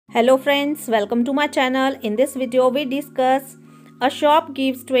Hello friends, welcome to my channel. In this video we discuss a shop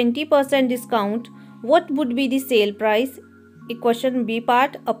gives 20% discount. What would be the sale price? Equation B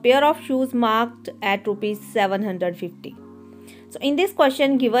part, a pair of shoes marked at Rs750. So in this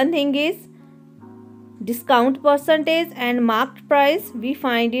question given thing is discount percentage and marked price. We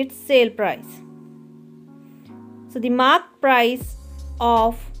find its sale price. So the marked price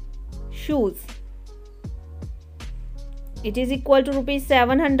of shoes, it is equal to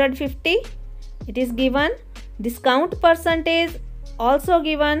Rs750. It is given. Discount percentage also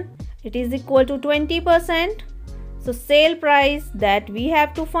given. It is equal to 20%. So sale price that we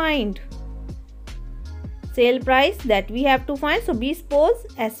have to find. Sale price that we have to find. So we suppose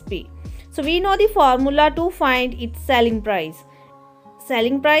SP. So we know the formula to find its selling price.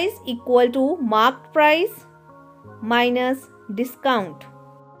 Selling price equal to marked price minus discount.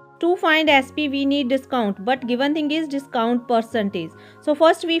 To find SP we need discount, but given thing is discount percentage. So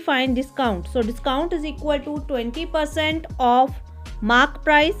first we find discount. So discount is equal to 20% of mark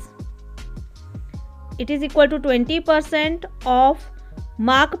price. It is equal to 20% of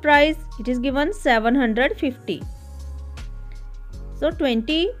mark price. It is given 750. So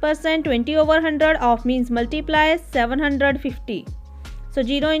 20%, 20 over 100 of means multiply 750. So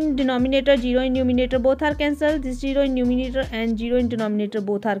 0 in denominator, 0 in numerator both are cancelled. This 0 in numerator and 0 in denominator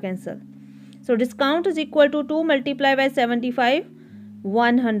both are cancelled. So discount is equal to 2 multiplied by 75,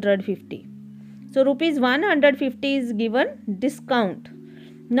 150. So Rs150 is given discount.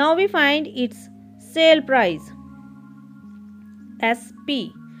 Now we find its sale price,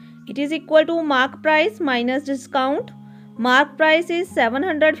 SP. It is equal to mark price minus discount. Mark price is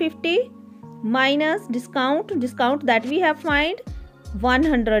 750 minus discount. Discount that we have find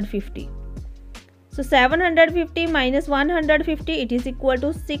 150. So 750 minus 150, it is equal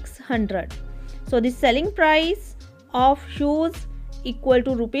to 600. So the selling price of shoes equal to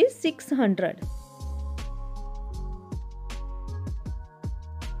Rs600.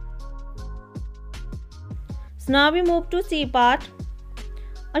 So now we move to C part.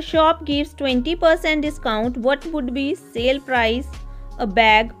 A shop gives 20% discount. What would be sale price a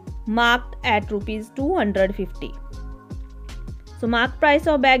bag marked at Rs250? So mark price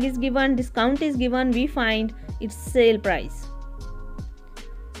of bag is given, discount is given, we find its sale price.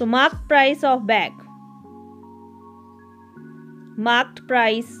 So marked price of bag. Marked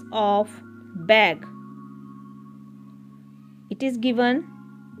price of bag. It is given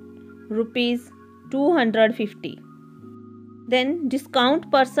Rs250. Then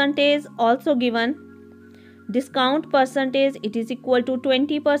discount percentage also given. Discount percentage, it is equal to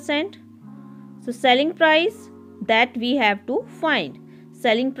 20%. So selling price that we have to find.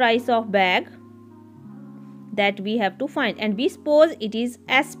 Selling price of bag that we have to find, and we suppose it is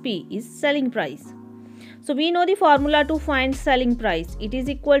SP, is selling price. So we know the formula to find selling price. It is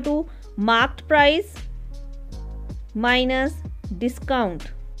equal to marked price minus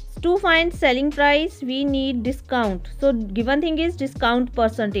discount. To find selling price we need discount. So given thing is discount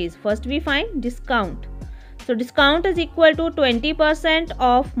percentage. First we find discount. So discount is equal to 20%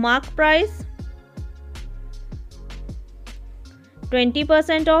 of mark price,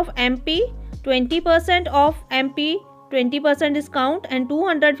 20% of MP, 20% of MP, 20% discount, and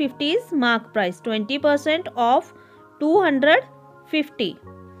 250 is mark price. 20% of 250.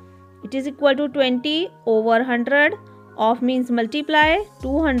 It is equal to 20 over 100 of means multiply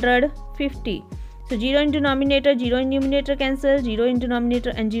 250. So 0 in denominator, 0 in numerator cancel, 0 in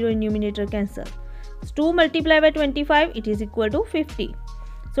denominator and 0 in numerator cancel. So 2 multiplied by 25, it is equal to 50.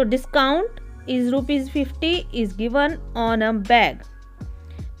 So discount is Rs50 is given on a bag.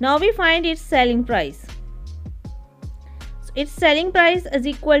 Now we find its selling price. So its selling price is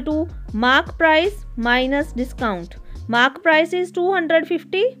equal to mark price minus discount. Mark price is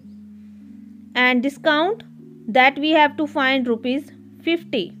 250 and discount that we have to find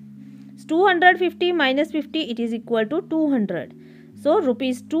Rs50. So 250 minus 50, it is equal to 200. So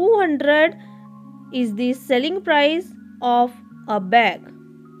Rs200 is the selling price of a bag.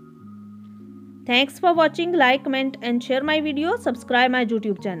 Thanks for watching. Like, comment and share my video. Subscribe my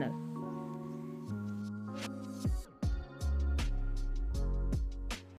YouTube channel.